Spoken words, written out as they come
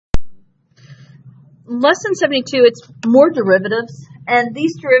lesson 72, it's more derivatives. And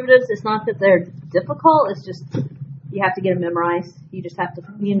these derivatives, it's not that they're difficult. It's just you have to get them memorized. You just have to,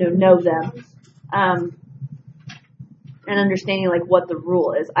 know them. And understanding, like, what the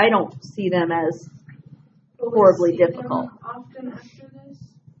rule is. I don't see them as horribly difficult.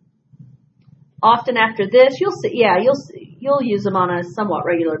 Often after this, you'll see. Yeah, you'll use them on a somewhat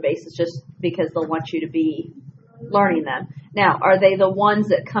regular basis, just because they'll want you to be learning them. Now, are they the ones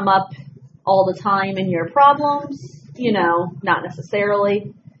that come up all the time in your problems? Not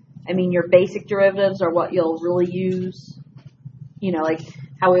necessarily. I mean, your basic derivatives are what you'll really use. Like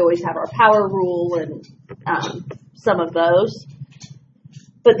how we always have our power rule and some of those.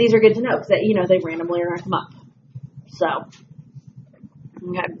 But these are good to know because they randomly are going to come up.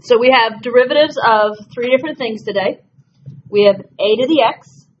 So we have derivatives of 3 different things today. We have a to the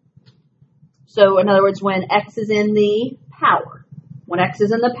x. So in other words, when x is in the power. When x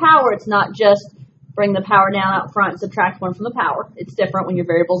is in the power, it's not just bring the power down out front and subtract 1 from the power. It's different when your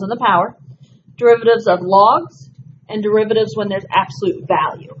variable's in the power. Derivatives of logs and derivatives when there's absolute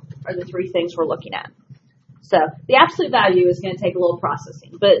value are the 3 things we're looking at. So the absolute value is going to take a little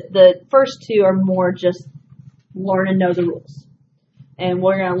processing, but the first 2 are more just learn and know the rules. And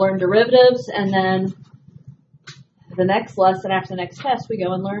we're going to learn derivatives, and then the next lesson after the next test, we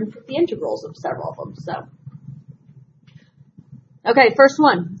go and learn the integrals of several of them. So, okay, first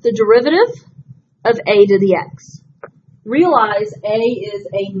one, the derivative of a to the x. Realize a is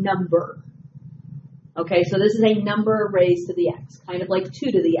a number. Okay, so this is a number raised to the x, kind of like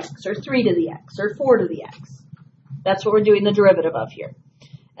 2 to the x, or 3 to the x, or 4 to the x. That's what we're doing the derivative of here.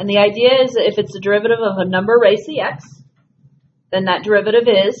 And the idea is that if it's a derivative of a number raised to the x, then that derivative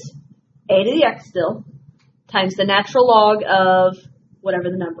is a to the x still, times the natural log of whatever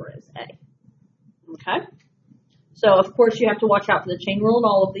the number is, a. Okay? So, of course, you have to watch out for the chain rule in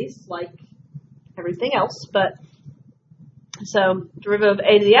all of these, like everything else. But so, derivative of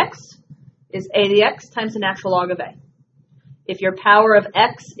a to the x is a to the x times the natural log of a. If your power of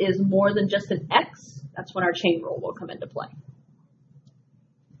x is more than just an x, that's when our chain rule will come into play.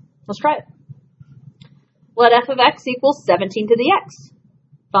 Let's try it. Let f of x equals 17 to the x.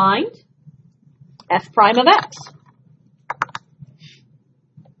 Find f prime of x.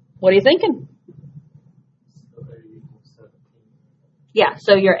 What are you thinking? Yeah,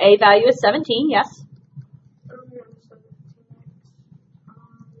 so your a value is 17, yes?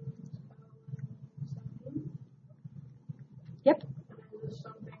 Yep.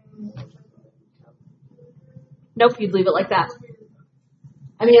 Nope, you'd leave it like that.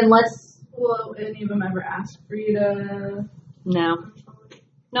 I mean, unless... Will any of them ever ask for you to... No.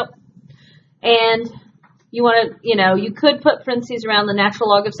 Nope. And you want to, you could put parentheses around the natural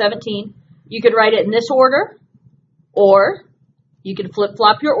log of 17. You could write it in this order, or you could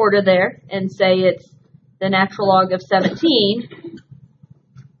flip-flop your order there and say it's the natural log of 17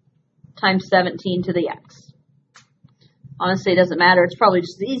 times 17 to the x. Honestly, it doesn't matter. It's probably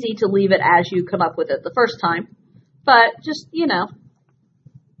just easy to leave it as you come up with it the first time. But just,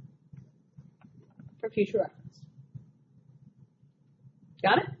 for future reference.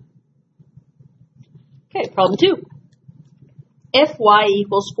 Got it? Okay, problem 2. If y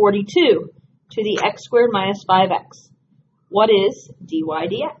equals 42 to the x squared minus 5x, what is dy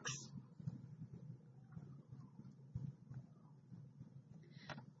dx?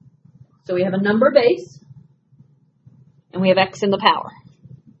 So we have a number base, and we have x in the power.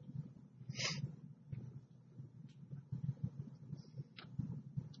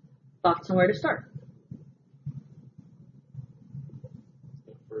 Thoughts on where to start?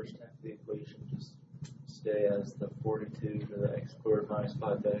 First half of the equation just stay as the 42 to the x squared minus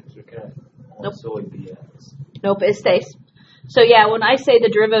 5x, or can it solely be x? Nope, it stays. So yeah, when I say the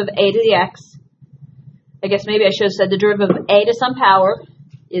derivative of a to the x, I guess maybe I should have said the derivative of a to some power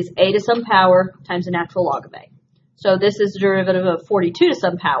is a to some power times the natural log of a. So this is the derivative of 42 to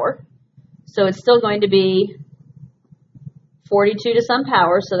some power. So it's still going to be 42 to some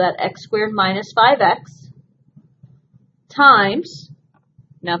power, so that x squared minus 5x times,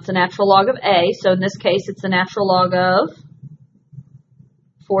 now it's the natural log of a, so in this case it's the natural log of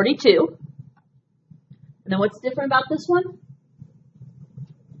 42. And then what's different about this one?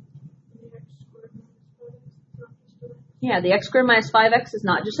 Yeah, the x squared minus 5x is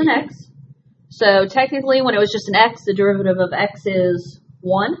not just an x. So technically when it was just an x, the derivative of x is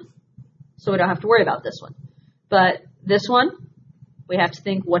 1. So we don't have to worry about this one. But this one, we have to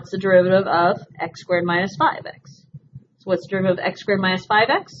think what's the derivative of x squared minus 5x. So what's the derivative of x squared minus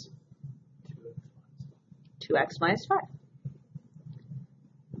 5x? 2x minus 5.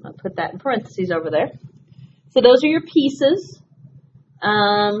 I'll put that in parentheses over there. So those are your pieces.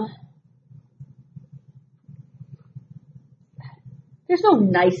 There's no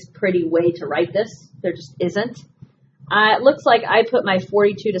nice, pretty way to write this. There just isn't. It looks like I put my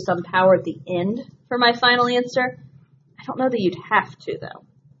 42 to some power at the end for my final answer. I don't know that you'd have to, though.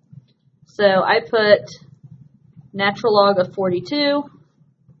 So I put natural log of 42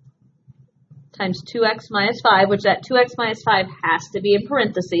 times 2x minus 5, which that 2x minus 5 has to be in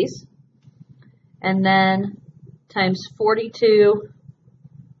parentheses. And then times 42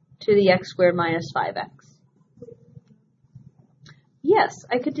 to the x squared minus 5x. Yes,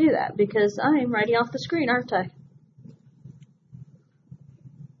 I could do that because I'm writing off the screen, aren't I?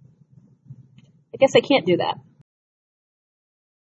 I guess I can't do that.